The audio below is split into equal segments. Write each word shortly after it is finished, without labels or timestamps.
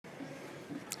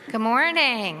Good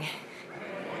morning.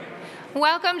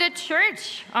 Welcome to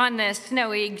church on this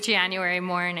snowy January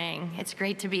morning. It's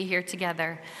great to be here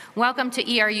together. Welcome to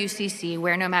ERUCC,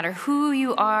 where no matter who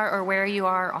you are or where you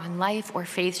are on life or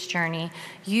faith's journey,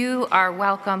 you are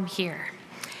welcome here.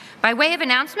 By way of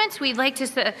announcements, we'd like to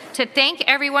thank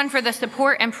everyone for the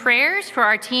support and prayers for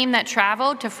our team that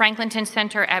traveled to Franklinton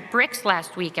Center at Bricks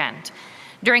last weekend.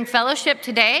 During fellowship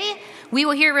today, we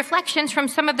will hear reflections from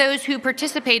some of those who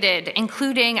participated,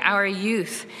 including our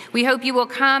youth. We hope you will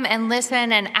come and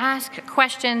listen and ask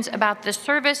questions about the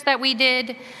service that we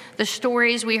did, the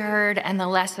stories we heard, and the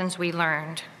lessons we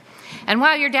learned. And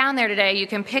while you're down there today, you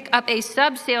can pick up a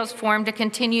sub-sales form to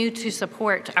continue to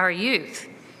support our youth.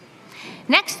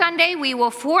 Next Sunday, we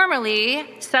will formally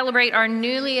celebrate our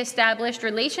newly established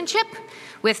relationship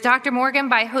with Dr. Morgan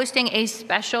by hosting a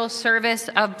special service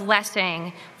of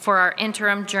blessing for our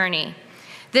interim journey.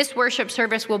 This worship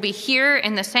service will be here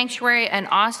in the sanctuary and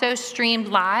also streamed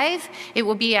live. It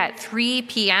will be at 3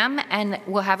 p.m. and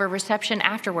we'll have a reception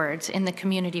afterwards in the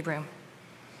community room.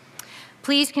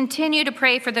 Please continue to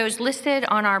pray for those listed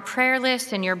on our prayer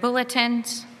list in your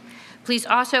bulletins. Please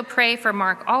also pray for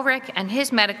Mark Ulrich and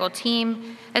his medical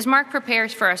team as Mark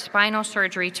prepares for a spinal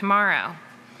surgery tomorrow.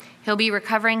 He'll be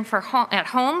recovering at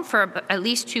home for at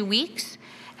least 2 weeks,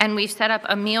 and we've set up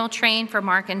a meal train for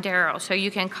Mark and Daryl, so you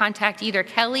can contact either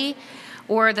Kelly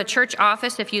or the church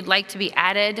office if you'd like to be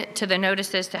added to the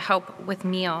notices to help with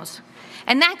meals.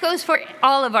 And that goes for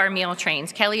all of our meal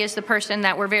trains. Kelly is the person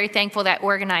that we're very thankful that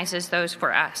organizes those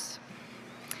for us.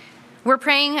 We're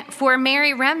praying for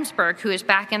Mary Remsburg, who is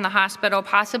back in the hospital,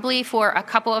 possibly for a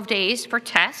couple of days for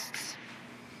tests.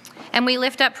 And we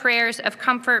lift up prayers of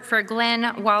comfort for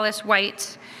Glenn Wallace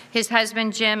White, his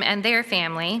husband Jim, and their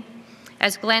family,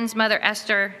 as Glenn's mother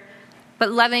Esther,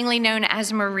 but lovingly known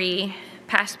as Marie,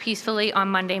 passed peacefully on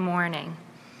Monday morning.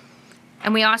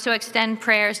 And we also extend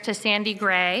prayers to Sandy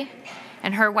Gray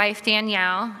and her wife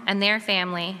Danielle and their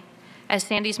family, as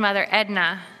Sandy's mother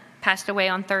Edna passed away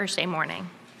on Thursday morning.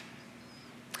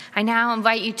 I now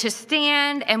invite you to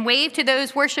stand and wave to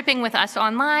those worshiping with us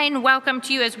online. Welcome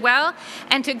to you as well,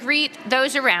 and to greet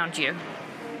those around you.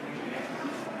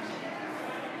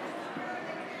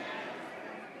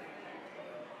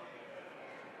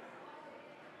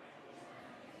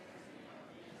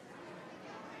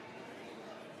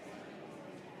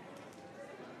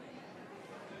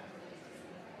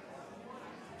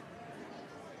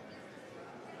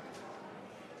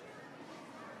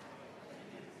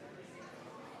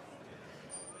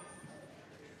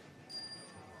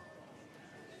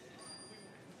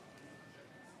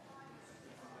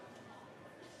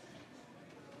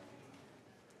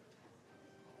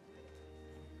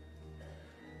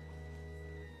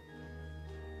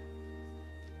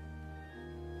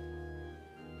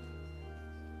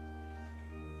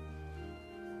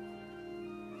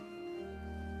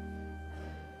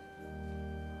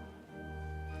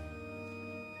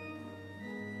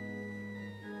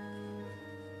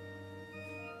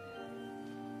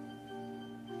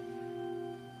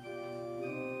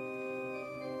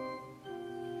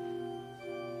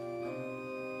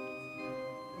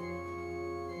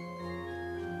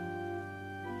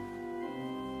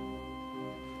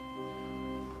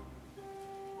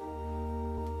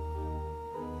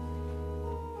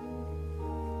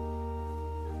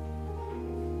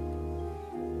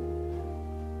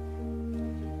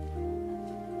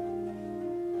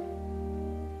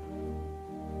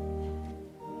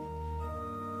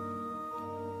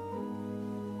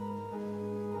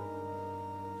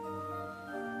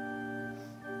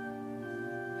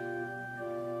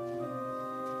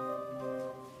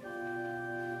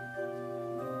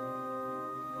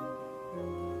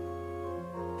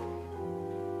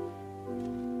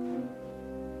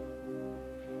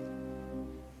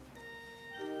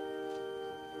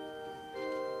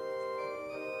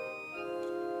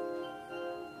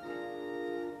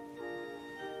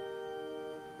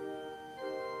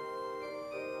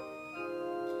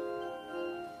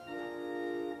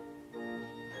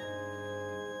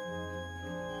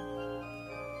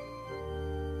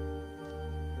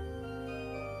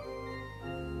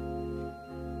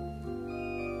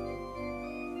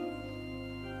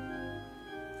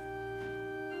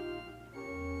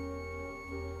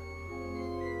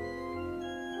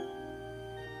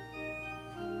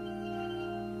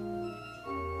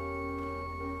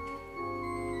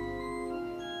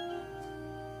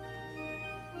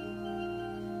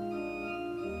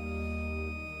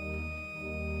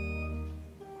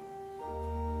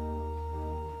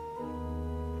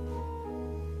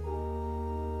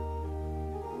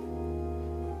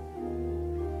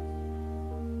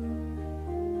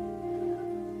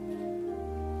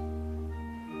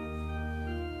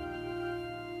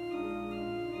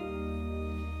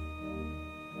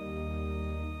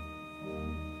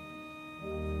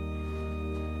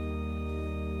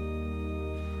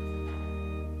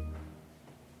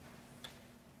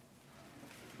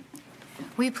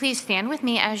 Will you please stand with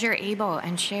me as you're able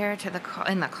and share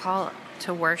in the call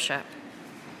to worship?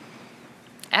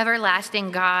 Everlasting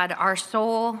God, our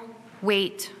soul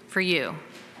wait for you.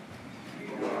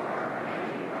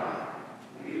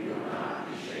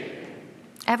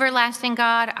 Everlasting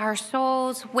God, our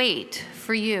souls wait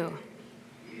for you.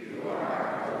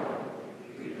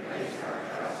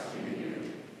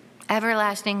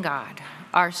 Everlasting God,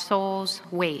 our souls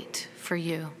wait for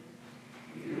you.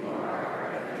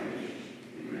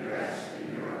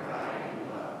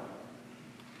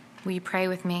 Will you pray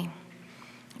with me?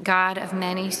 God of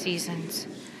many seasons,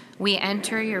 we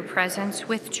enter your presence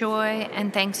with joy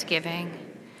and thanksgiving.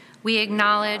 We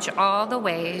acknowledge all the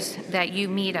ways that you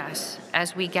meet us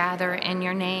as we gather in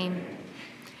your name.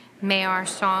 May our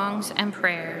songs and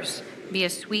prayers be a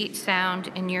sweet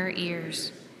sound in your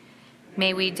ears.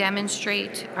 May we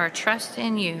demonstrate our trust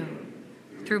in you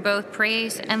through both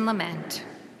praise and lament.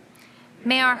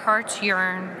 May our hearts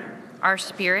yearn, our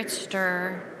spirits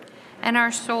stir, and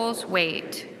our souls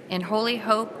wait in holy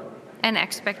hope and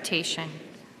expectation.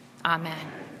 Amen.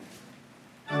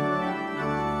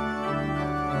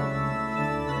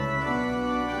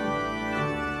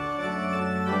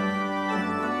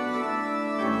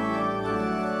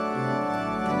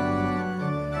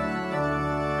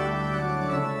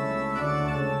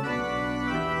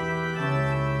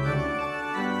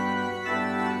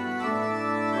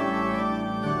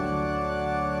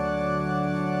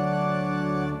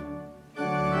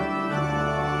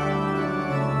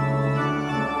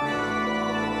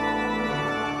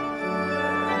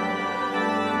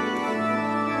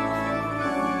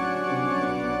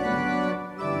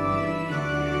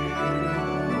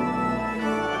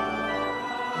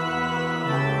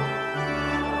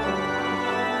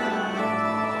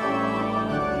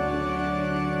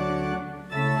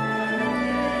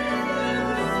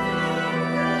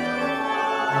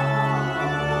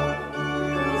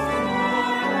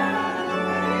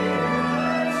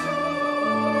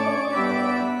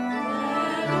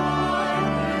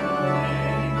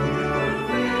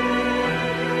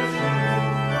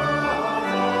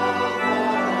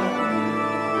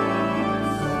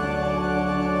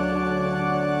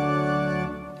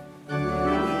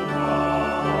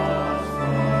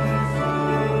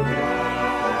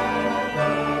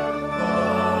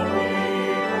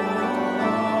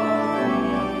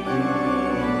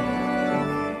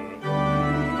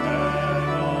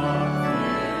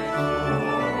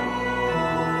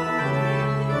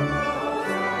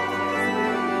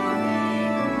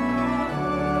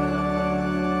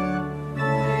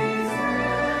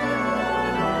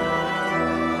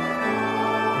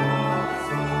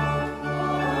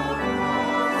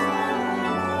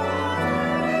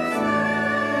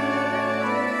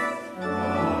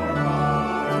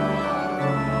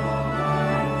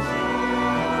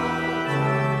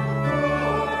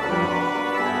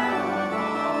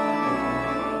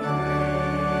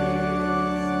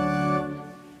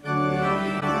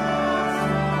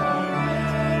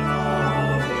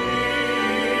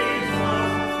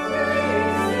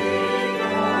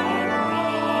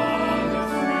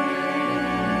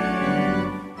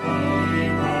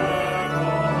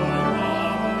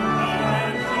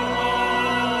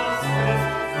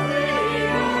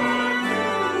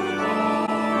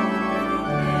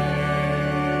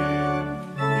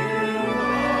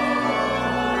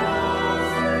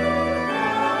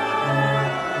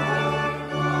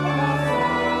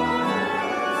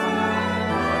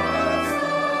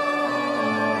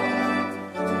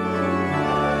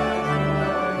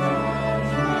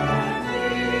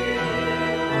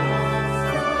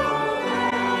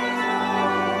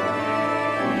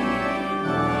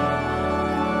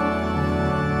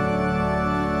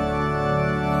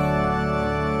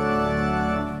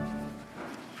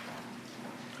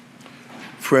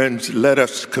 Friends, let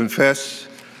us confess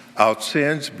our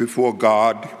sins before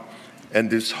God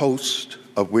and this host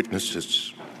of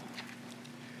witnesses.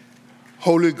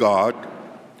 Holy God,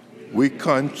 we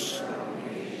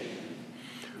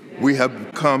have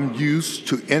become used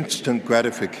to instant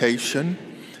gratification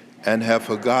and have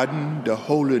forgotten the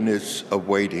holiness of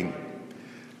waiting.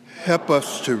 Help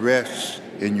us to rest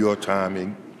in your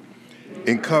timing.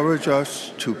 Encourage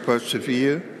us to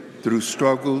persevere through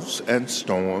struggles and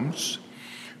storms.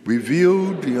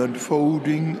 Reveal the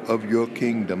unfolding of your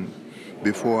kingdom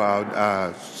before our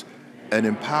eyes and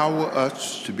empower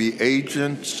us to be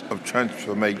agents of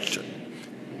transformation.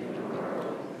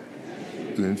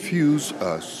 To infuse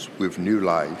us with new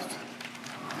life.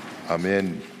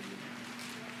 Amen.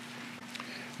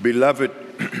 Beloved,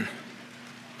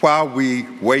 while we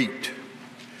wait,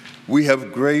 we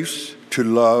have grace to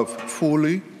love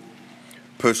fully,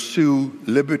 pursue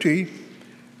liberty,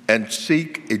 and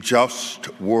seek a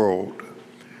just world.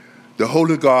 The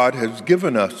Holy God has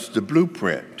given us the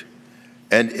blueprint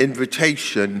and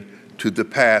invitation to the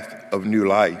path of new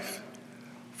life.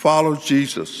 Follow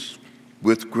Jesus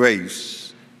with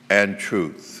grace and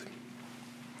truth.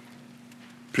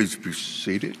 Please be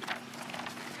seated.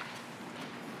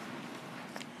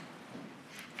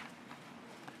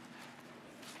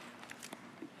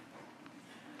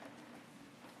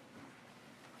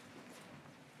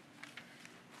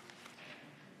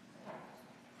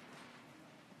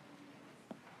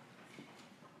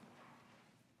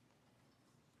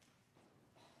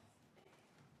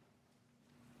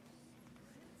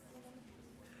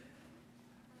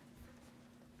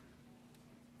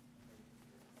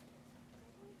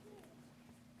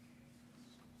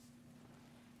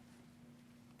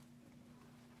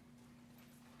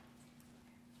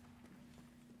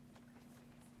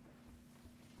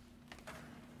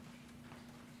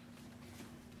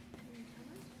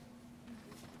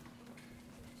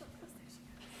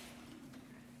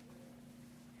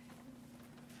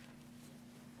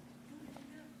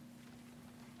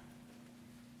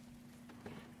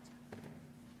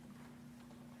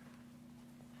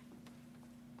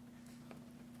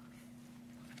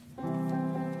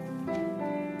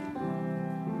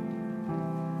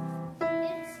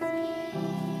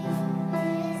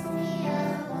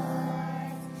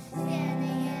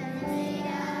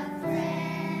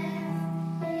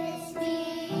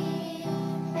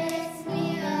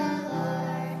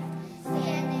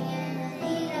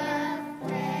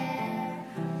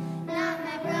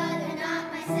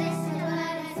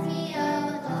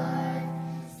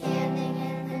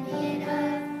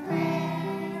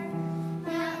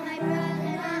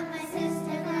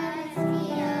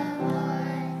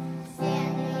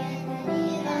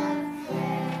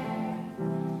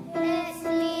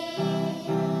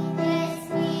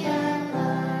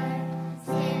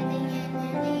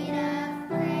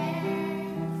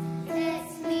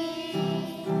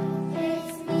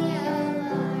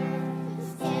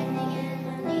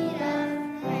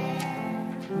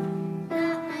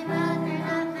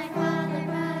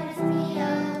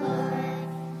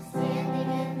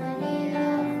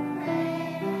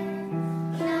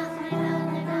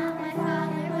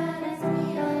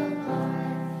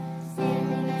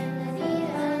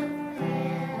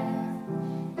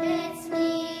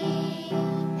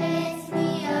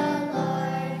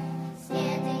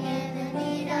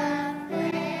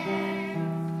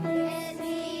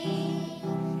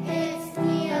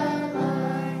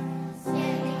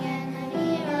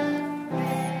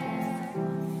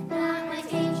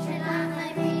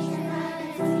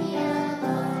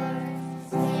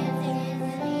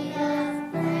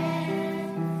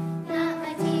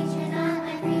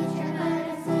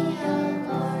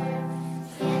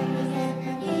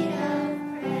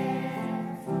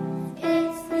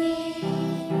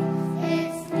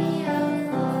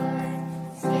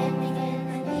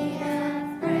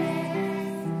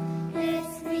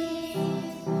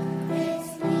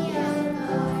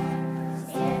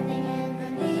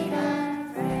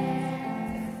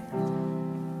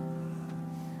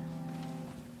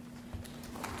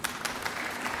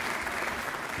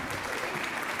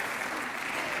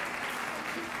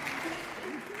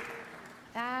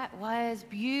 Was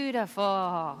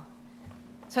beautiful.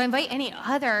 So I invite any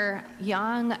other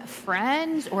young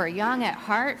friends or young at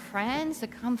heart friends to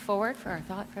come forward for our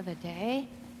thought for the day.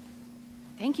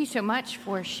 Thank you so much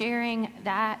for sharing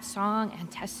that song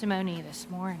and testimony this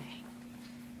morning.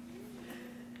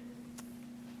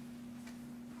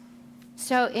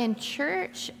 So in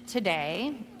church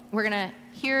today, we're going to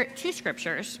hear two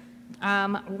scriptures.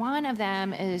 One of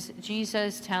them is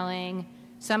Jesus telling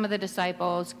some of the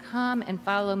disciples, "Come and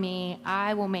follow me.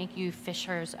 I will make you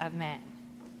fishers of men."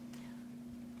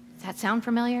 Does that sound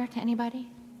familiar to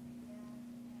anybody?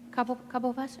 Couple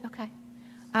of us? Okay.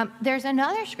 There's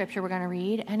another scripture we're going to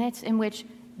read, and it's in which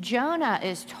Jonah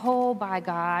is told by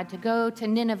God to go to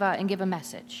Nineveh and give a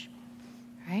message.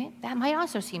 Right? That might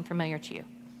also seem familiar to you.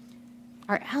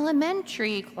 Our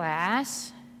elementary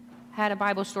class had a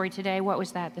Bible story today. What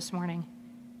was that this morning?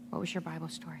 What was your Bible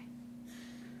story?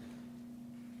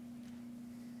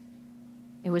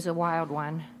 It was a wild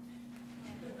one.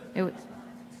 It was,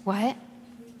 what?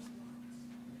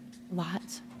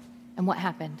 Lots. And what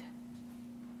happened?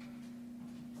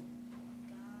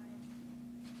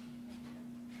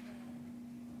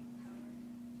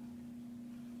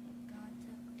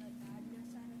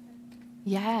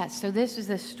 Yeah, so this is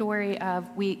the story of,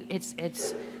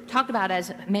 it's talked about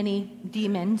as many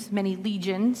demons, many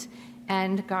legions,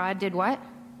 and God did what?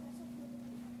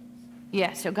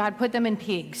 Yeah, so God put them in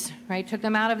pigs, right? Took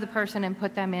them out of the person and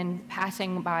put them in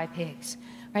passing by pigs,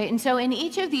 right? And so in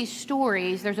each of these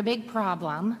stories, there's a big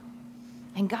problem,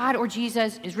 and God or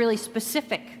Jesus is really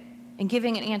specific in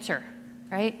giving an answer,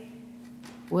 right?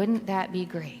 Wouldn't that be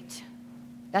great?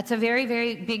 That's a very,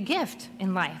 very big gift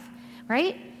in life,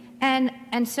 right? And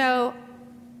so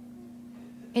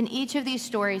in each of these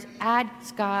stories, as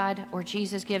God or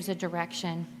Jesus gives a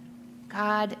direction,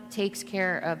 God takes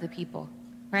care of the people,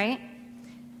 right?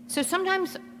 So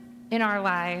sometimes in our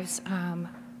lives,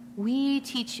 we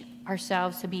teach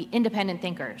ourselves to be independent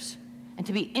thinkers and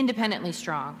to be independently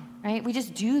strong, right? We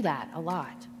just do that a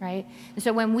lot, right? And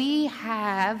so when we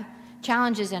have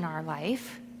challenges in our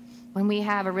life, when we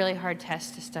have a really hard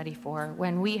test to study for,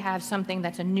 when we have something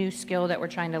that's a new skill that we're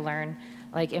trying to learn,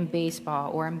 like in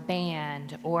baseball or in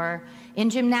band or in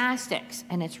gymnastics,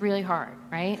 and it's really hard,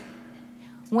 right?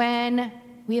 When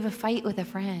we have a fight with a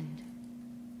friend,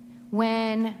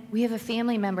 when we have a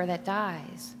family member that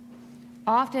dies,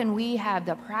 often we have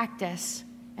the practice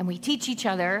and we teach each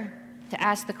other to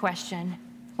ask the question,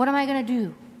 what am I going to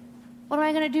do? What am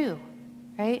I going to do?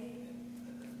 Right?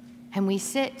 And we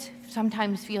sit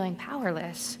sometimes feeling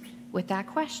powerless with that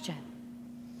question.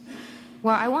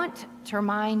 Well, I want to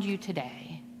remind you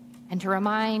today, and to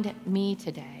remind me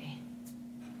today,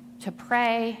 to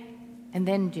pray and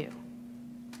then do.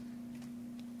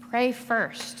 Pray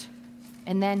first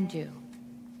and then do.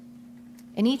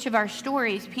 In each of our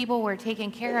stories, people were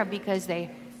taken care of because they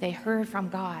heard from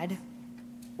God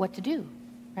what to do,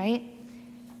 right?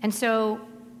 And so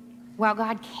while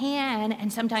God can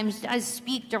and sometimes does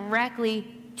speak directly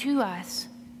to us,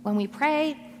 when we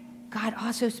pray, God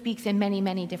also speaks in many,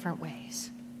 many different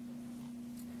ways.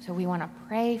 So we want to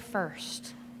pray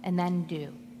first and then do.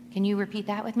 Can you repeat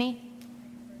that with me?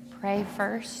 Pray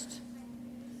first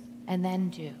and then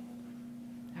do.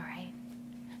 All right?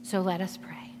 So let us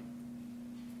pray.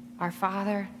 Our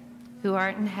Father, who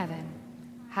art in heaven,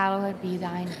 hallowed be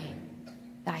thy name.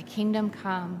 Thy kingdom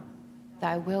come,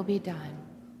 thy will be done,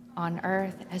 on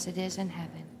earth as it is in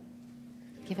heaven.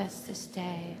 Give us this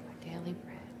day our daily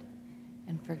bread,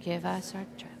 and forgive us our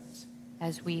debts,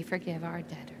 as we forgive our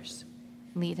debtors.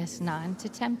 Lead us not into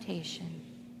temptation,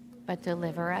 but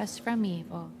deliver us from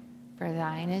evil. For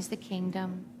thine is the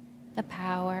kingdom, the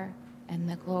power, and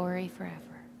the glory forever.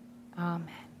 Amen.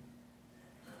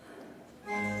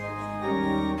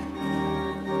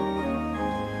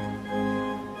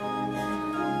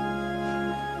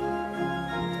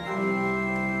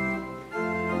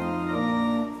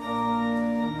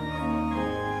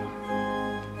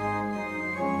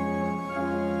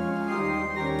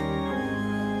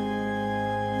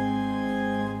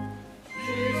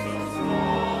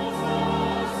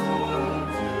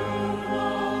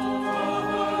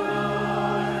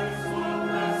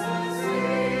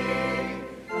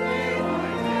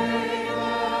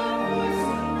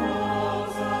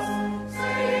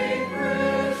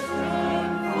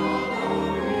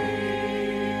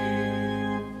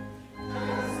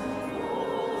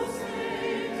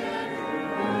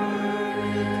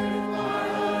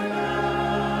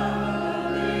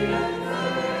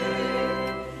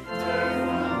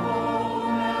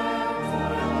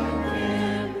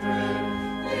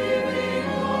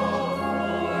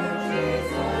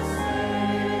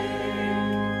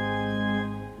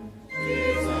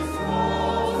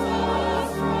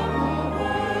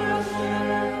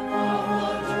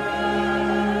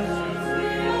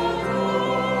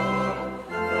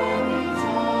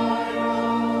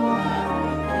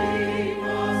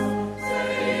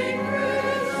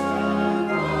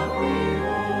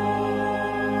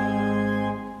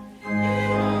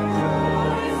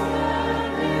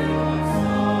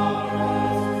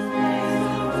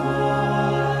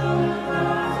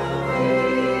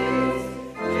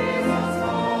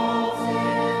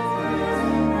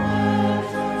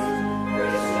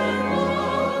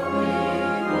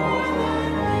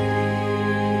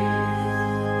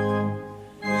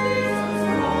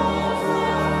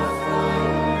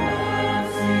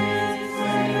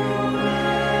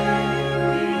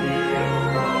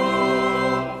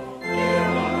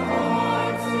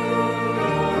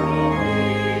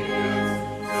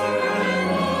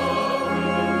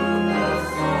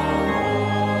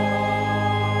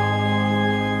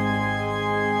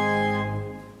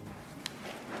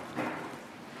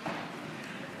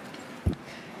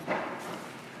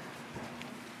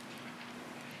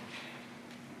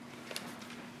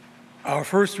 Our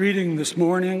first reading this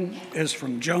morning is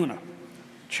from Jonah,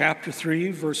 chapter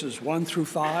 3, verses 1 through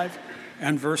 5,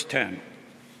 and verse 10.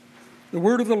 The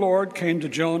word of the Lord came to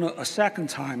Jonah a second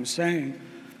time, saying,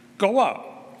 "Go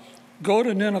up, Go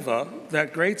to Nineveh,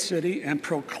 that great city, and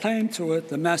proclaim to it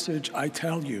the message I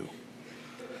tell you."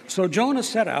 So Jonah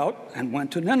set out and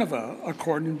went to Nineveh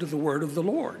according to the word of the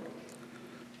Lord.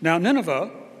 Now Nineveh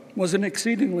was an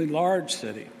exceedingly large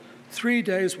city, 3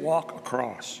 days' walk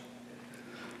across.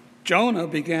 Jonah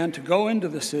began to go into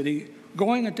the city,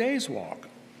 going a day's walk,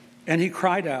 and he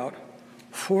cried out,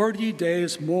 40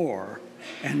 days more,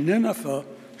 and Nineveh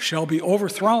shall be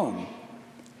overthrown."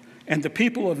 And the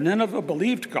people of Nineveh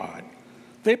believed God.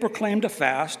 They proclaimed a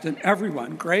fast, and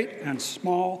everyone, great and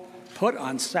small, put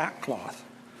on sackcloth.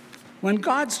 When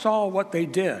God saw what they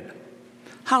did,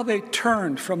 how they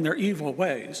turned from their evil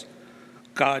ways,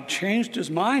 God changed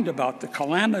his mind about the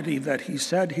calamity that he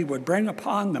said he would bring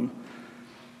upon them,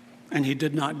 and he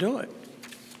did not do it.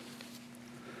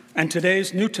 And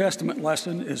today's New Testament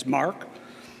lesson is Mark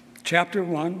chapter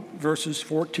 1, verses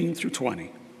 14 through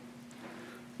 20.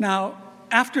 Now,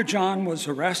 after John was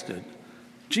arrested,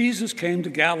 Jesus came to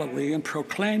Galilee and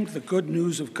proclaimed the good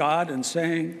news of God and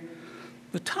saying,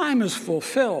 "The time is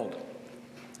fulfilled,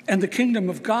 and the kingdom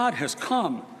of God has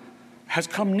come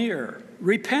near.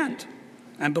 Repent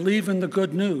and believe in the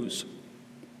good news."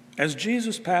 As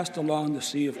Jesus passed along the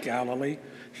Sea of Galilee,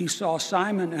 he saw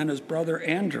Simon and his brother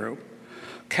Andrew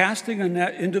casting a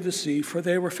net into the sea, for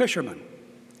they were fishermen.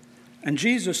 And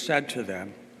Jesus said to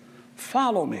them,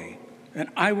 "Follow me, and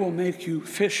I will make you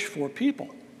fish for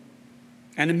people."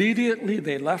 And immediately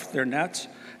they left their nets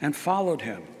and followed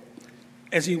him.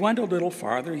 As he went a little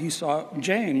farther, he saw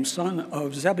James, son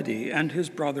of Zebedee, and his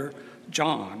brother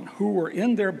John, who were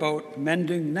in their boat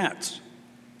mending nets.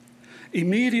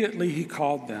 Immediately he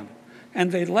called them,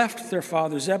 and they left their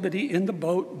father Zebedee in the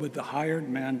boat with the hired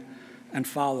men and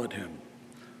followed him.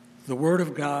 The word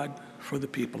of God for the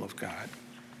people of God.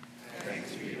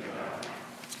 Thanks be to God.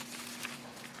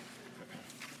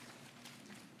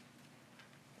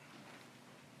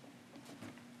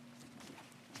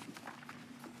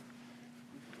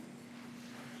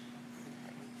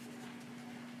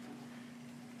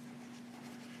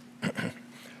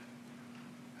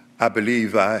 I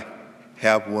believe I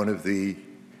have one of the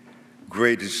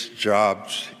greatest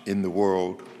jobs in the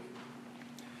world,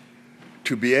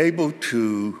 to be able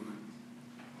to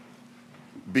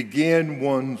begin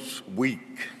one's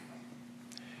week,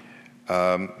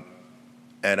 and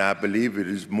I believe it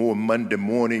is more Monday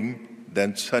morning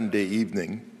than Sunday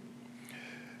evening,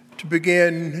 to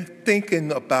begin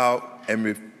thinking about and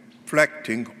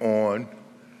reflecting on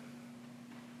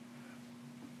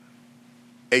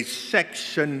a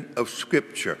section of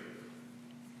Scripture.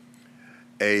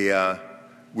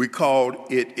 We called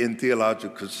it in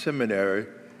theological seminary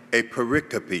a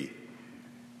pericope,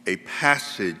 a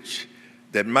passage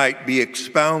that might be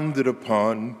expounded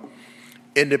upon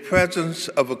in the presence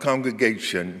of a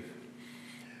congregation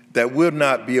that will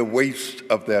not be a waste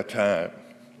of their time.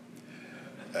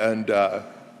 And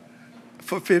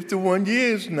for 51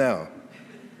 years now,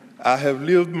 I have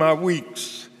lived my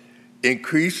weeks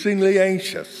increasingly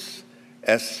anxious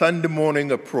as Sunday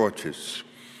morning approaches,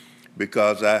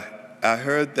 because I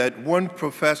heard that one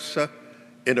professor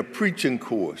in a preaching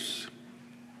course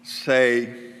say,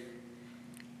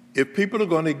 if people are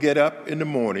going to get up in the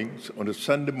mornings on a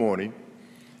Sunday morning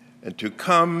and to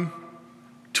come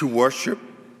to worship,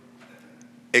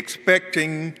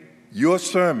 expecting your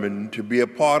sermon to be a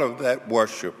part of that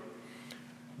worship,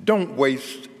 don't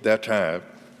waste their time.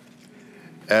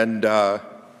 And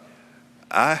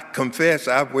I confess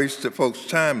I've wasted folks'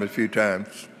 time a few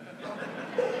times.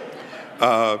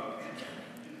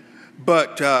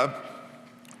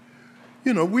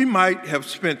 We might have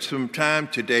spent some time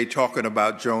today talking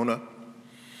about Jonah.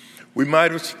 We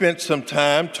might have spent some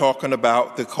time talking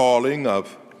about the calling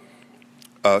of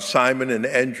Simon and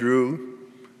Andrew,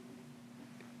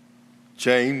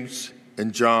 James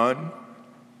and John.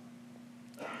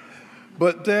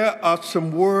 But there are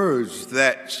some words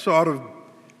that sort of,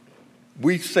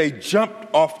 we say,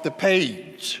 jumped off the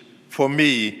page for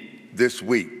me this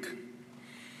week.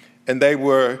 And they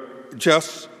were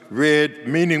just read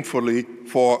meaningfully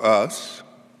for us.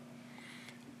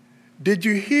 Did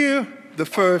you hear the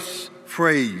first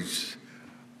phrase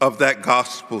of that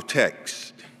gospel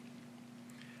text?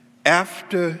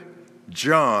 After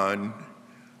John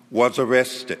was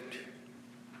arrested.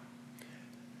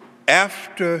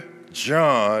 After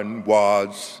John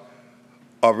was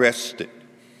arrested.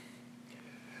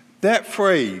 That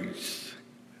phrase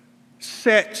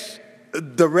sets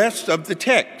the rest of the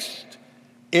text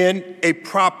in a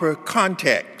proper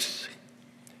context.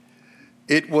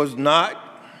 It was not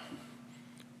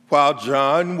while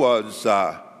John was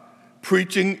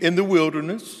preaching in the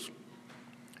wilderness.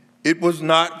 It was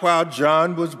not while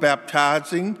John was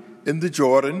baptizing in the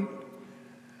Jordan.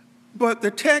 But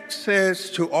the text says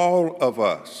to all of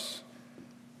us,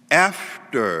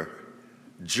 after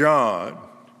John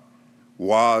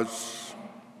was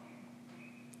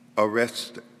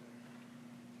arrested.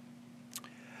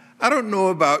 I don't know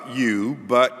about you,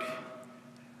 but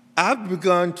I've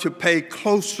begun to pay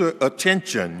closer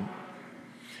attention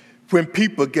when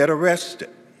people get arrested.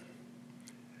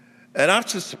 And I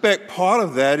suspect part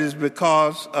of that is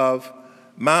because of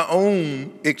my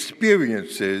own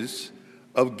experiences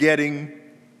of getting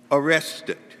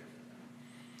arrested.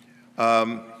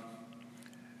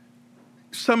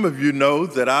 Some of you know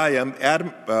that I am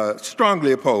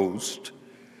strongly opposed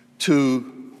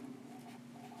to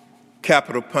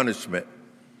capital punishment.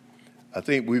 I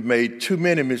think we've made too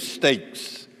many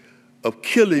mistakes of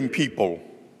killing people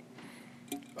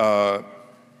and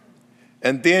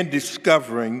then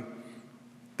discovering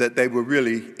that they were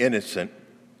really innocent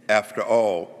after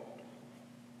all.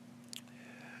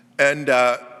 And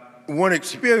one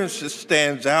experience that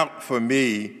stands out for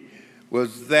me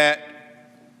was that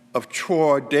of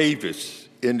Troy Davis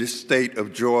in the state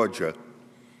of Georgia.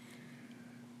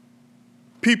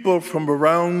 People from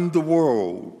around the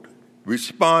world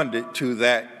responded to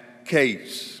that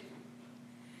case.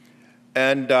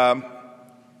 And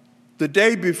the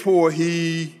day before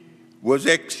he was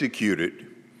executed,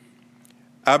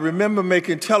 I remember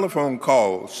making telephone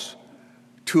calls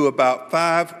to about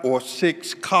 5 or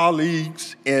 6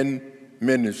 colleagues in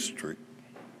ministry.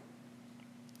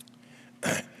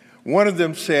 One of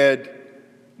them said,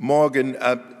 Morgan,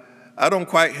 I don't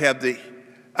quite have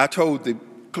I told the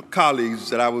colleagues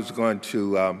that I was going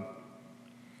to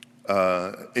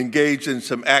engage in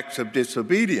some acts of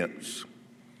disobedience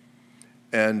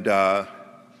and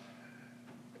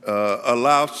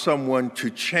allow someone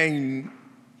to chain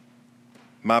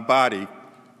my body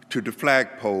to the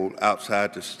flagpole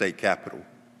outside the state capitol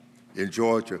in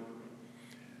Georgia.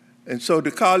 And so the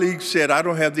colleague said, I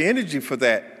don't have the energy for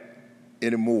that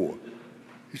anymore.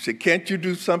 He said, can't you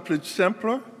do something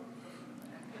simpler?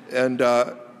 And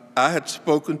I had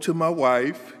spoken to my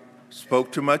wife,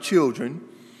 spoke to my children,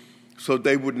 so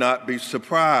they would not be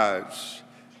surprised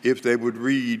if they would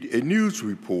read a news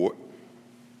report.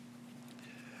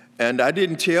 And I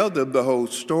didn't tell them the whole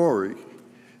story,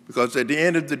 because at the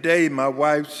end of the day, my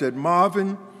wife said,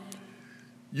 Marvin,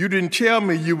 you didn't tell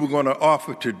me you were going to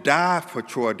offer to die for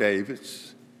Troy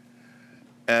Davis.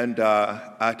 And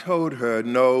I told her,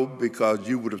 no, because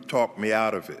you would have talked me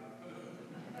out of it.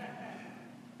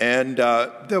 And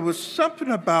there was something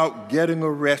about getting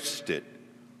arrested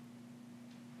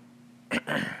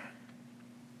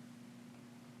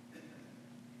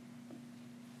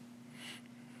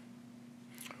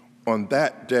on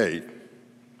that day,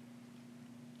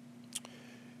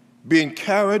 being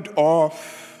carried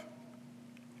off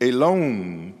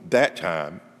alone that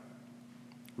time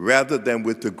rather than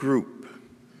with the group.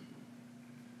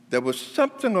 There was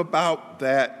something about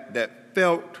that that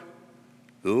felt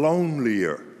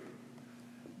lonelier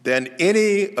than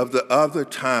any of the other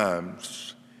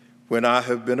times when I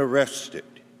have been arrested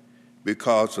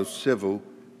because of civil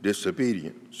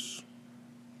disobedience.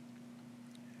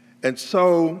 And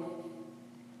so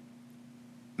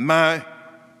my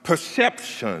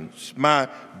perceptions, my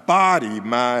body,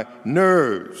 my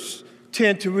nerves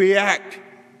tend to react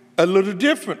a little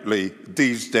differently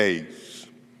these days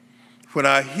when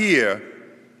I hear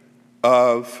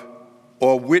of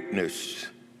or witness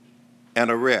an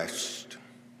arrest.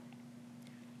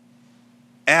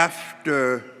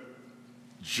 After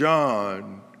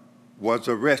John was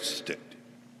arrested,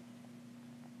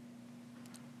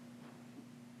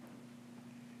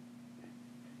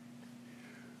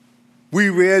 we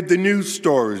read the news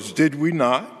stories, did we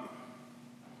not?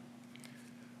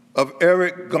 Of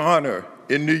Eric Garner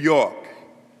in New York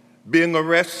being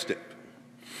arrested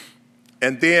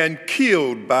and then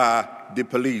killed by the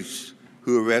police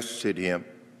who arrested him.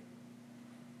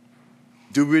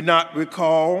 Do we not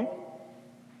recall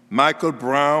Michael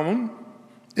Brown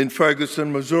in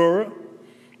Ferguson, Missouri,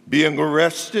 being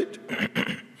arrested,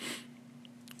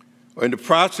 or in the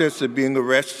process of being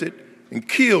arrested and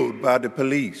killed by the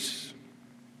police,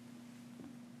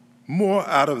 more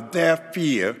out of their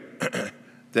fear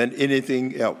than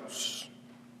anything else?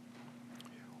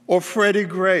 Or Freddie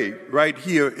Gray, right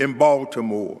here in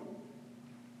Baltimore,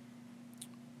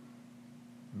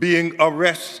 being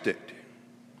arrested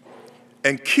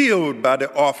and killed by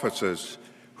the officers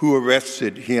who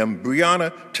arrested him.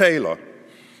 Breonna Taylor,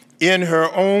 in her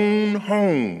own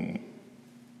home,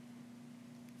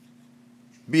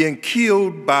 being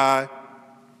killed by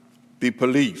the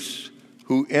police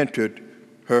who entered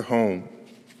her home.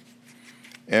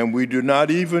 And we do not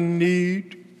even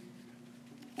need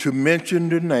to mention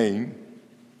the name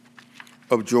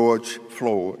of George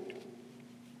Floyd.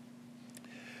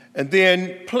 And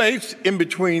then place in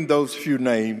between those few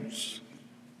names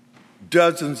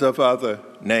dozens of other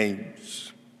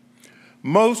names,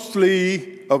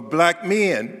 mostly of black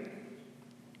men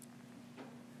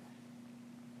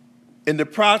in the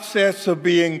process of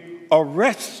being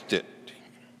arrested,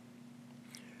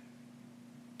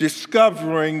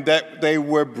 discovering that they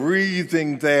were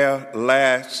breathing their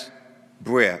last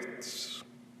breaths.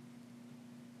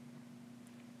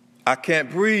 I can't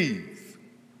breathe.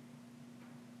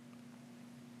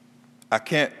 I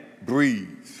can't breathe.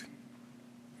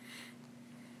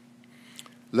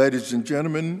 Ladies and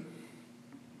gentlemen,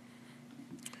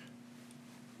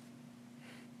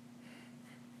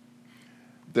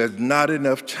 there's not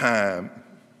enough time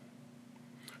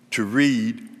to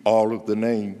read all of the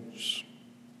names.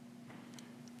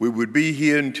 We would be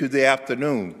here into the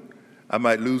afternoon. I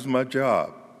might lose my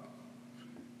job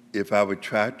if I would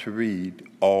try to read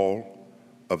all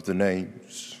of the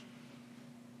names.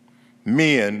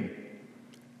 Men,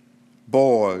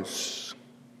 boys,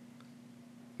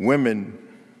 women,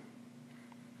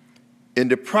 in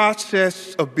the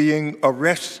process of being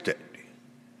arrested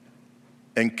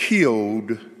and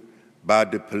killed by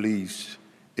the police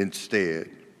instead.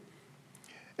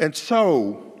 And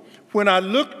so, when I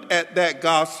looked at that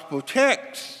gospel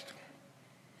text,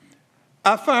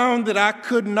 I found that I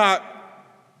could not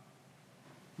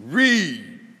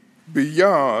read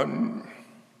beyond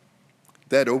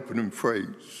that opening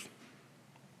phrase.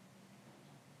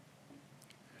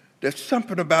 There's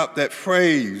something about that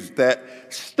phrase that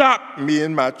stopped me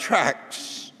in my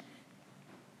tracks.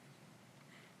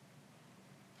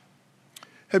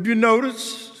 Have you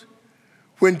noticed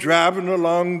when driving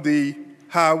along the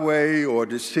highway or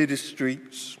the city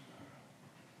streets,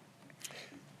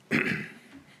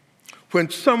 when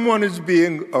someone is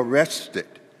being arrested,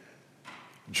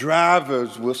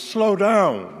 drivers will slow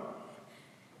down.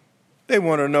 They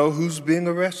want to know who's being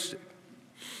arrested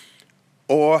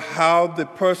or how the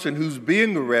person who's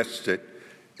being arrested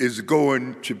is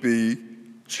going to be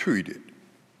treated.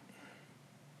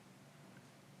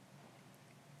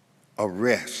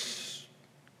 Arrest.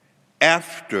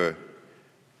 After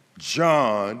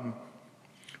John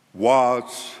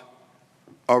was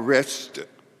arrested.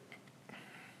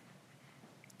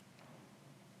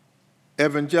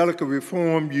 Evangelical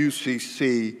Reform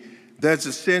UCC, there's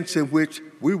a sense in which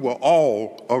we were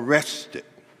all arrested.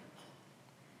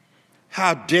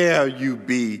 How dare you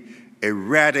be a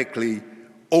radically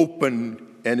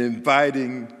open and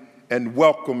inviting and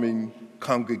welcoming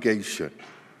congregation?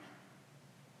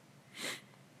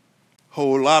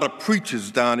 Whole lot of preachers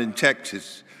down in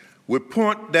Texas would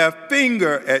point their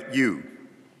finger at you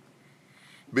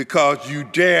because you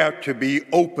dare to be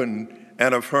open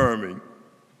and affirming,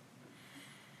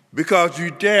 because you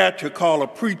dare to call a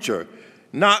preacher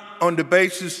not on the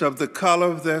basis of the color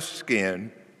of their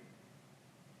skin,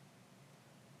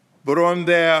 but on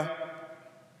their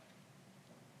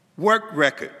work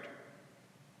record.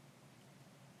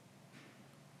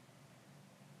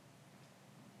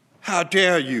 How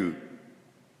dare you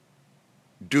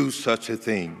do such a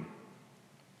thing?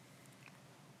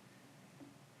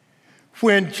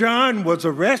 When John was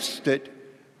arrested,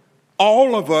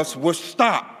 all of us were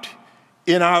stopped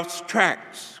in our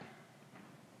tracks.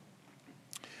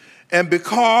 And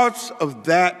because of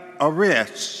that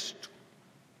arrest,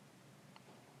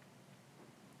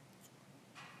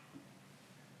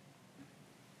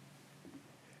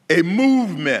 a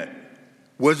movement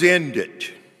was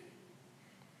ended.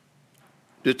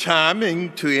 The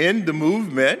timing to end the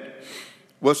movement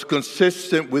was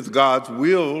consistent with God's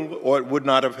will, or it would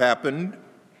not have happened.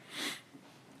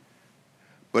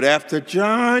 But after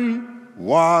John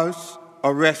was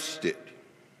arrested,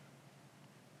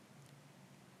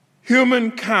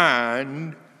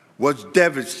 humankind was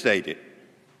devastated.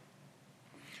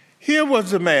 Here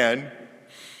was a man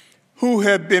who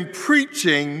had been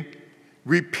preaching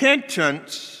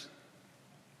repentance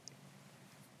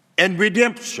and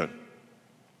redemption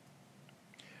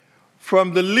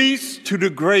from the least to the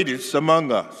greatest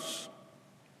among us.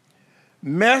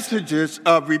 Messages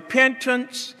of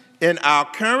repentance in our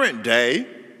current day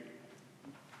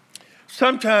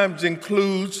sometimes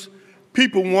includes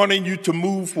people wanting you to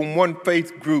move from one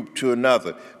faith group to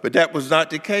another, but that was not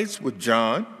the case with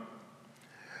John.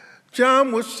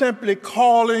 John was simply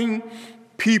calling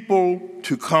people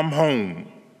to come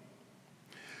home,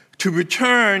 to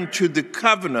return to the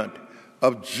covenant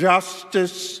of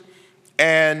justice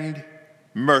and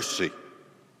mercy.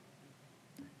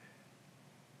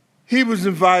 He was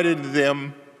inviting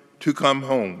them to come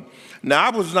home. Now, I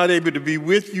was not able to be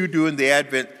with you during the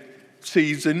Advent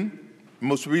season,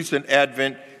 most recent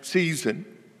Advent season,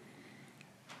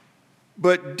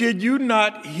 but did you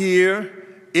not hear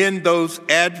in those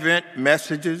Advent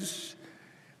messages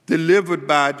delivered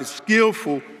by the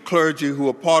skillful clergy who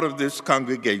are part of this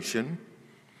congregation,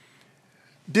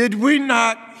 did we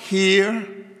not hear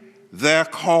their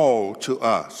call to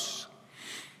us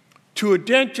to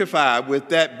identify with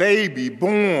that baby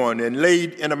born and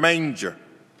laid in a manger?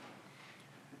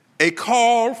 A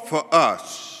call for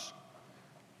us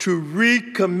to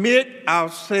recommit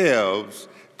ourselves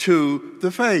to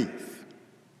the faith.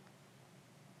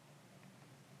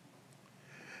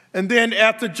 And then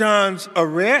after John's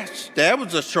arrest, that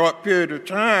was a short period of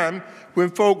time when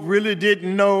folk really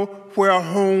didn't know where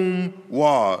home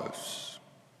was.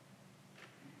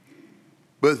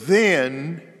 But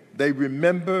then they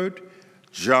remembered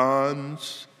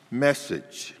John's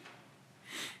message.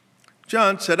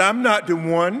 John said, I'm not the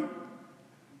one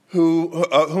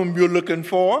whom you're looking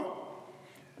for,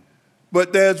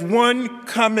 but there's one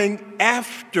coming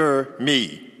after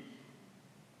me.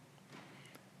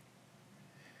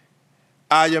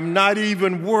 I am not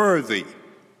even worthy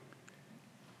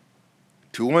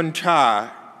to untie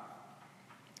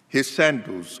his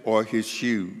sandals or his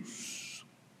shoes.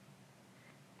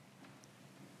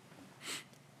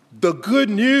 The good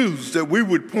news that we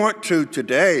would point to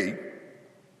today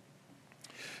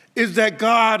is that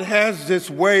God has this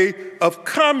way of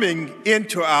coming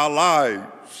into our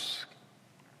lives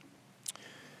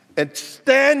and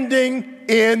standing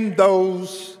in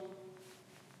those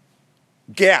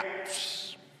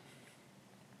gaps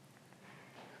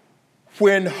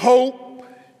when hope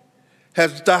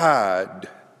has died.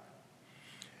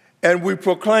 And we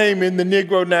proclaim in the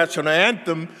Negro National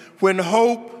Anthem, when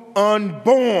hope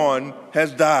unborn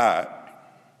has died.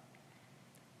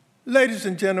 Ladies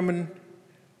and gentlemen,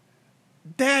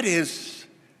 that is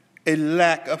a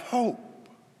lack of hope.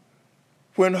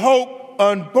 When hope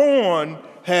unborn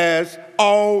has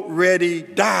already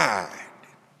died.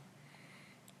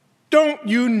 Don't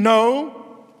you know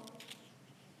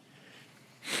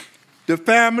the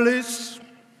families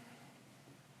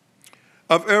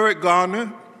of Eric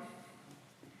Garner,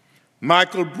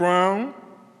 Michael Brown,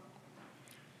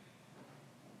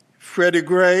 Freddie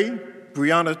Gray,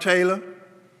 Breonna Taylor,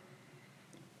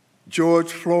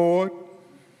 George Floyd?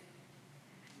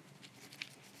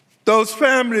 Those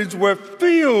families were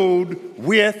filled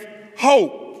with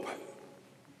hope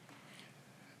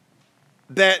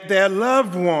that their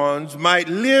loved ones might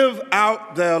live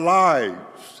out their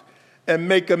lives and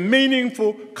make a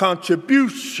meaningful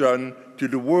contribution to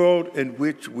the world in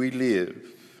which we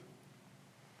live.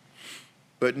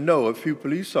 But no, a few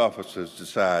police officers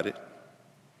decided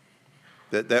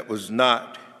that that was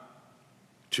not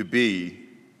to be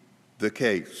the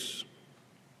case.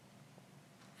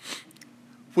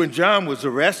 When John was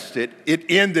arrested, it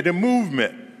ended a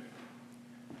movement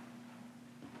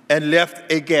and left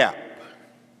a gap.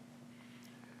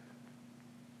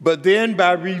 But then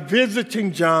by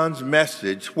revisiting John's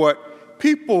message, what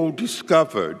people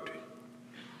discovered,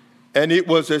 and it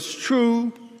is as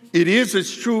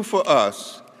true for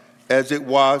us as it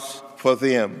was for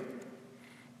them.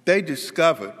 They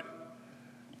discovered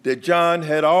that John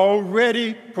had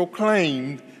already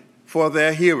proclaimed for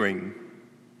their hearing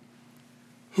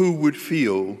who would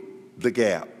fill the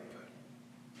gap.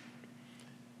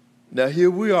 Now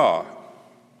here we are,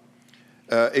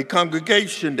 a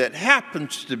congregation that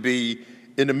happens to be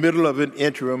in the middle of an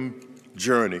interim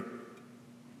journey.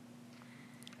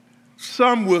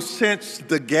 Some will sense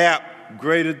the gap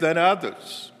greater than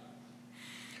others.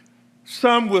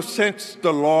 Some will sense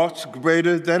the loss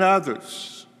greater than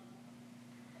others.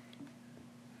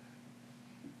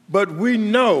 But we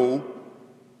know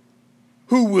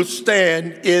who will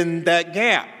stand in that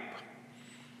gap.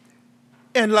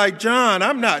 And like John,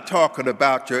 I'm not talking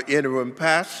about your interim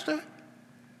pastor.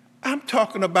 I'm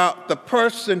talking about the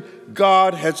person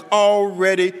God has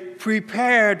already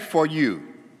prepared for you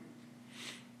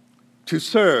to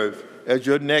serve as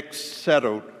your next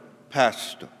settled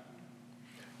pastor.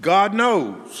 God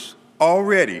knows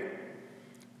already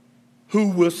who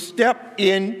will step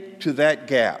into that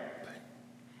gap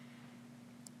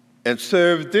and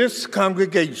serve this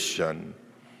congregation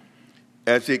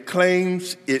as it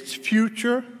claims its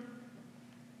future.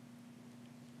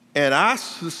 And I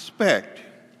suspect,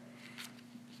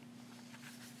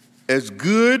 as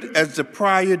good as the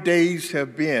prior days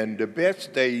have been, the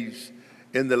best days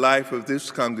in the life of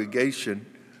this congregation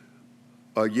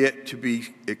are yet to be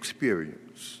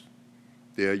experienced.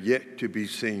 They are yet to be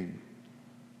seen.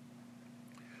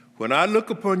 When I look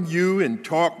upon you and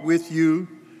talk with you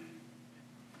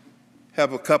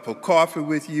have a cup of coffee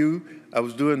with you. I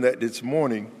was doing that this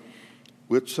morning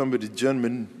with some of the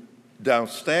gentlemen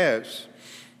downstairs,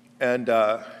 and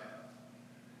I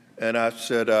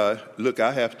said, look,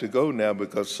 I have to go now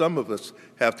because some of us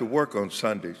have to work on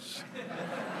Sundays.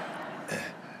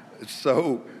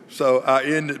 So I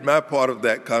ended my part of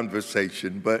that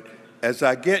conversation, but as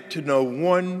I get to know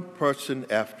one person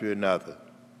after another,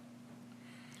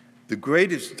 the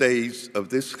greatest days of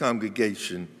this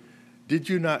congregation, did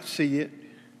you not see it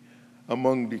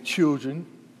among the children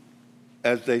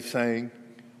as they sang,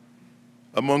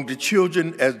 among the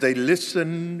children as they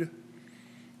listened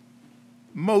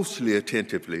mostly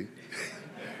attentively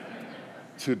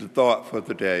to the thought for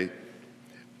the day?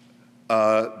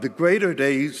 The greater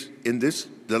days in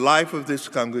the life of this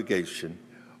congregation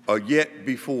are yet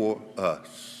before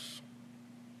us.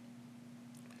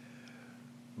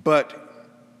 But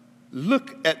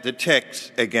look at the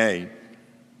text again.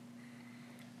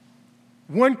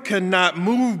 One cannot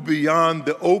move beyond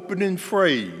the opening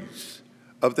phrase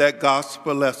of that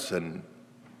gospel lesson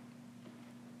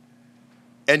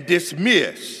and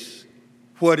dismiss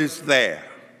what is there.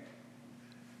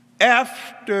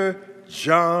 After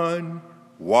John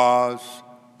was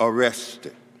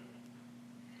arrested.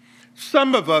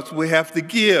 Some of us will have to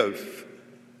give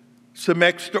some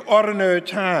extraordinary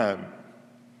time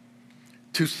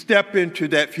to step into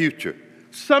that future.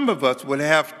 Some of us will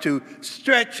have to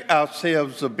stretch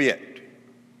ourselves a bit.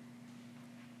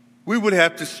 We would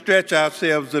have to stretch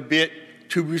ourselves a bit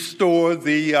to restore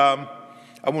the, I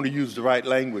want to use the right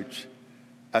language.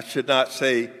 I should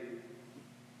say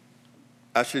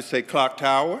clock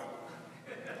tower.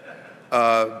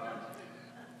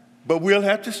 But we'll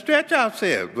have to stretch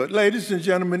ourselves. But ladies and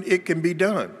gentlemen, it can be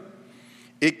done.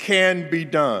 It can be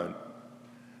done.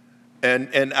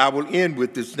 And I will end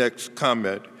with this next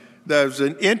comment. There's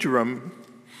an interim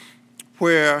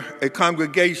where a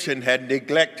congregation had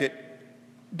neglected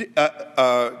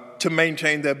to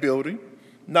maintain their building,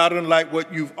 not unlike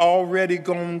what you've already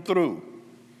gone through.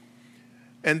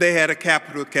 And they had a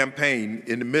capital campaign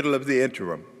in the middle of the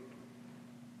interim.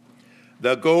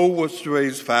 The goal was to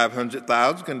raise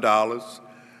 $500,000,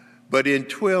 but in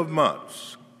 12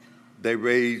 months, they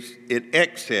raised in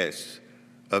excess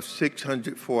of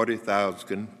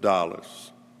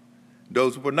 $640,000.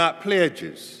 Those were not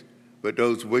pledges, but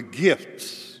those were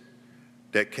gifts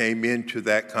that came into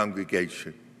that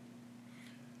congregation.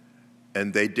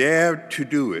 And they dared to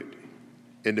do it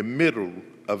in the middle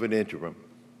of an interim.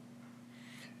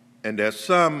 And there's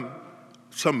some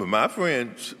of my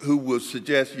friends who will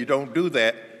suggest you don't do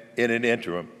that in an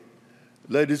interim.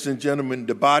 Ladies and gentlemen,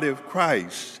 the body of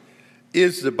Christ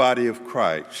is the body of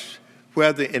Christ,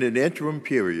 whether in an interim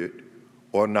period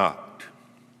or not.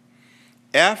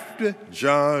 After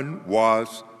John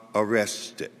was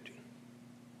arrested,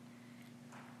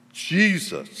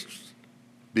 Jesus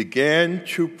began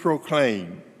to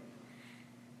proclaim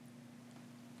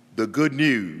the good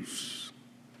news,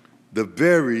 the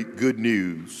very good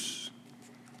news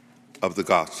of the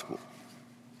gospel.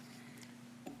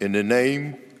 In the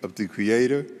name of the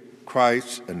Creator,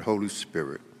 Christ, and Holy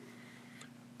Spirit.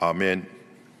 Amen.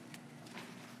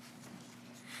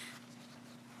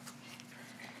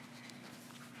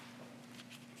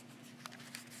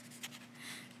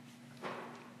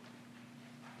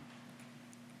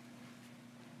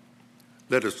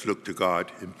 Let us look to God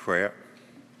in prayer.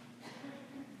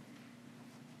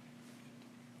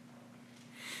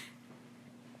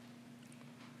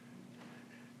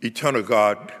 Eternal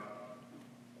God,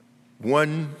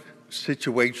 one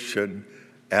situation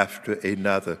after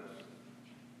another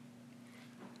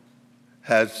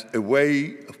has a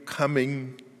way of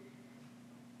coming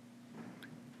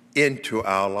into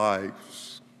our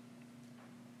lives.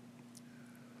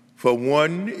 For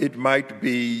one, it might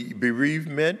be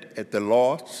bereavement at the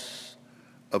loss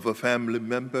of a family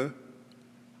member.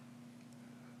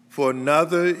 For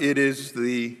another, it is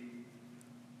the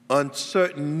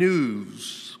uncertain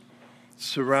news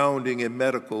surrounding a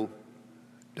medical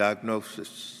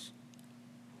diagnosis.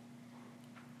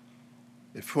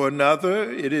 And for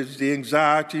another, it is the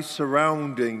anxiety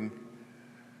surrounding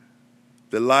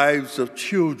the lives of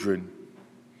children,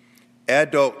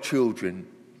 adult children,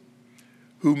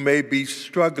 who may be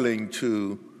struggling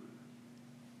to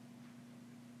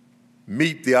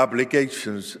meet the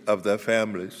obligations of their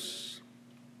families.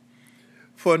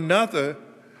 For another,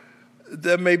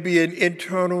 there may be an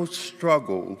internal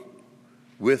struggle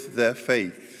with their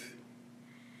faith.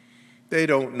 They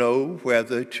don't know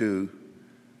whether to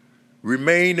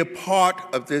remain a part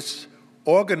of this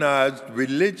organized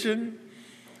religion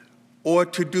or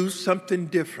to do something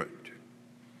different.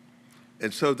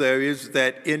 And so there is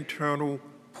that internal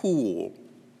pool,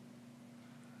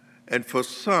 and for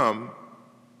some,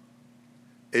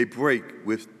 a break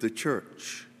with the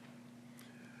church.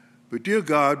 But dear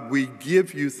God, we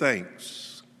give you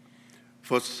thanks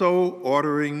for so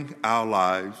ordering our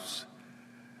lives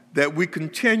that we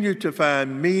continue to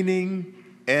find meaning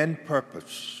and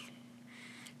purpose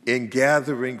in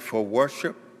gathering for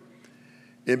worship,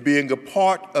 in being a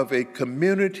part of a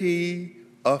community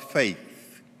of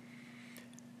faith.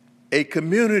 A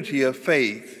community of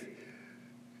faith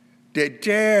that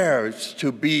dares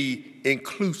to be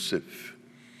inclusive,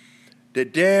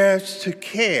 that dares to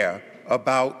care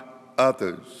about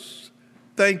others.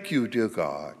 Thank you, dear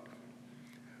God,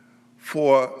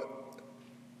 for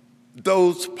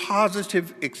those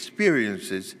positive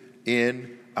experiences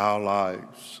in our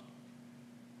lives.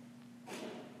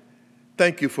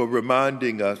 Thank you for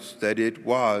reminding us that it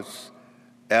was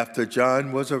after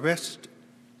John was arrested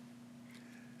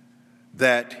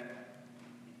that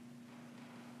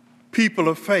people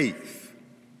of faith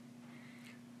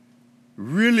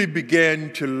really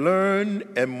began to learn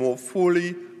and more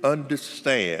fully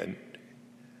understand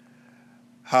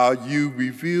how you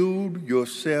revealed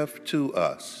yourself to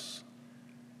us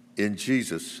in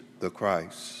Jesus the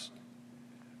Christ.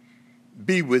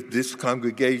 Be with this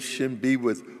congregation, be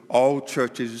with all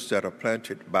churches that are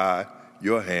planted by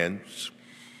your hands,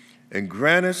 and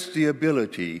grant us the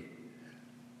ability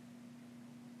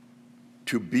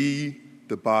to be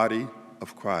the body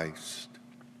of Christ.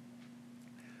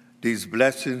 These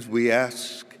blessings we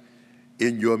ask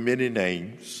in your many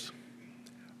names.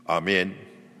 Amen.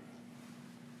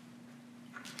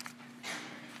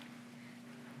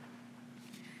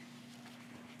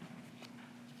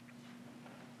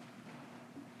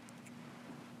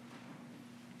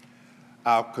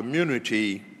 Our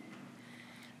community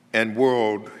and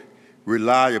world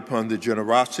rely upon the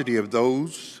generosity of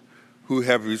those who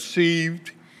have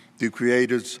received the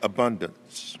Creator's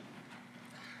abundance.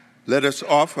 Let us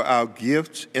offer our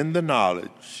gifts in the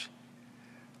knowledge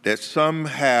that some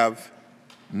have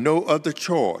no other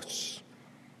choice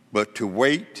but to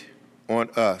wait on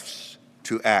us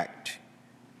to act,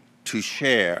 to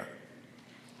share,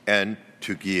 and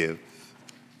to give.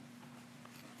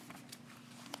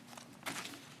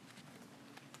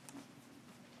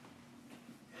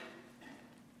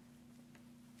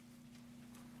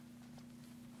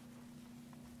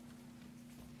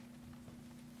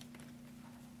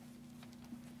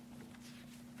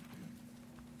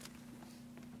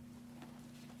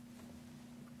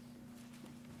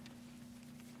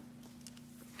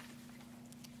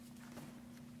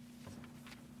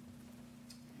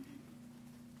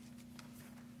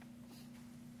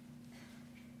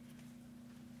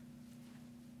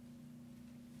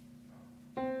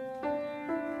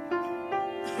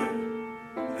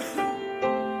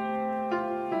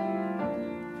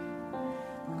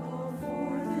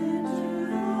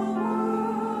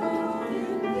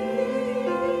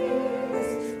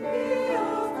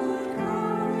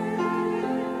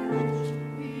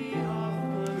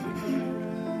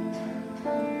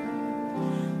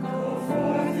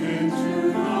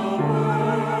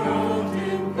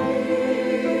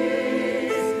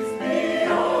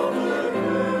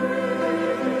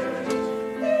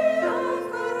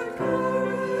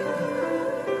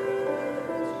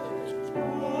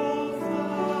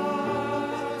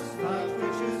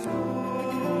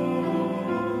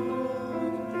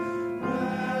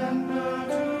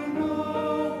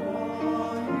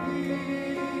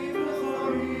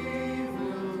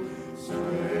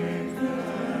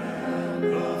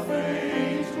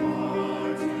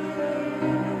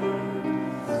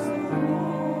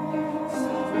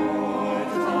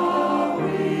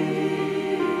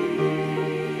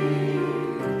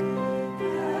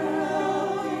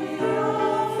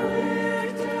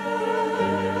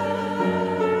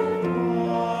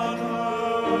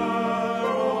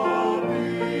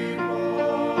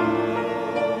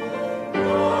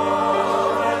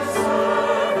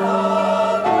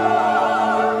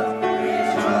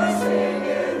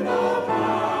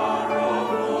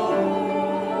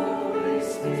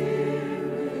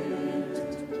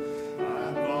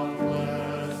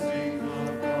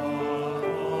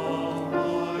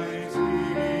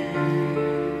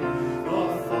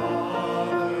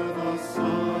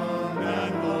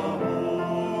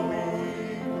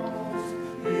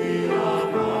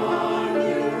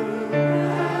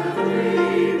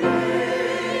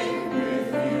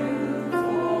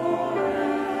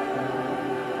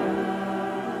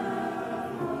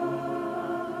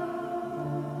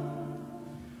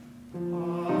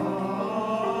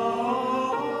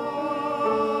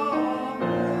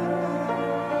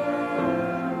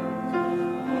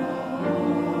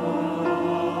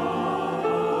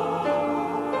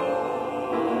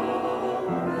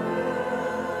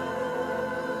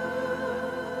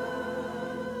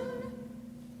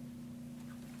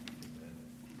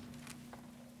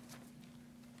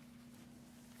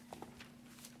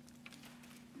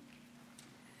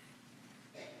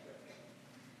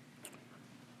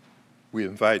 We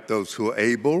invite those who are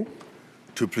able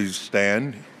to please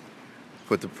stand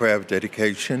for the prayer of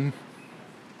dedication.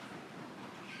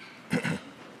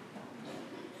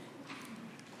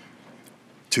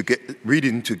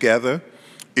 Reading together,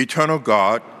 Eternal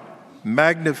God,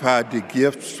 magnify the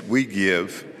gifts we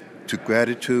give to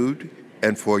gratitude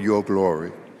and for your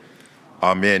glory.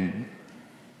 Amen.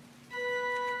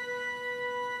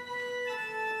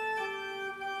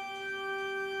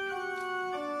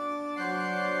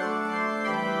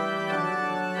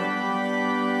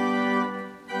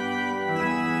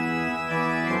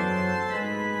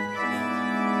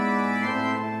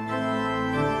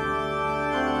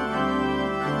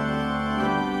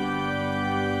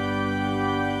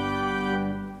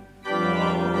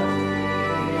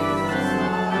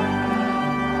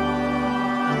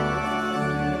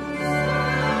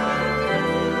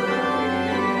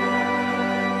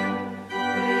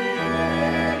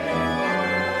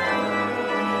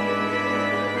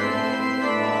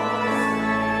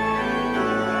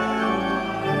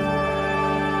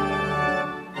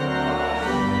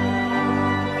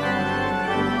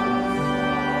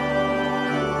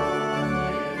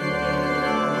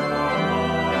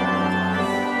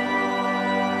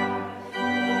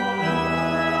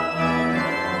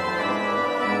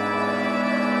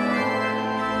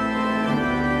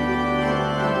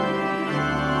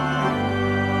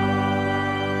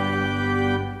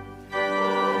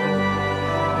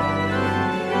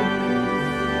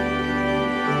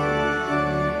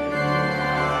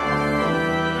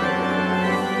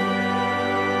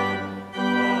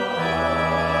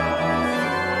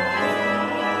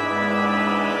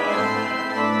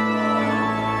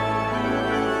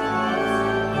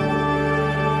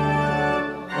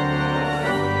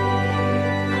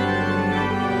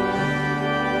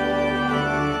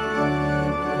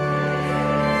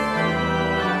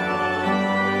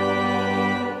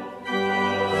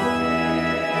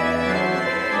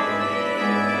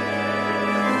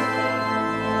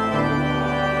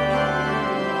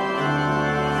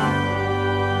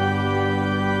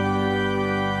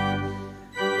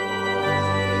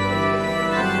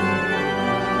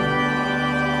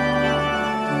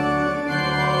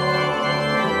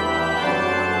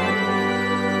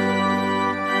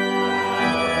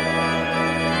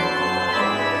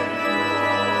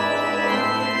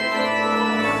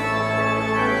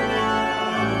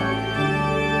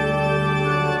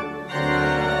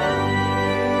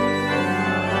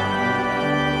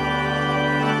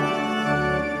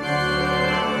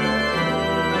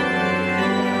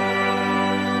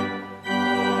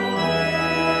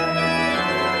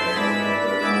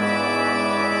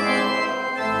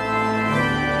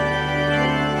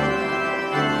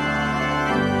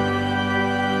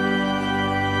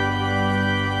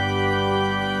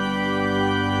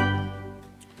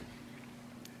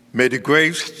 May the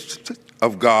grace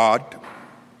of God,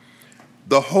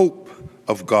 the hope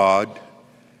of God,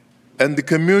 and the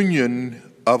communion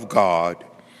of God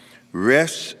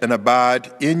rest and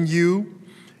abide in you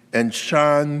and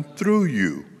shine through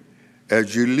you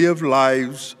as you live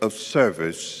lives of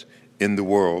service in the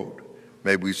world.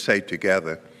 May we say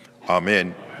together,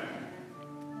 Amen.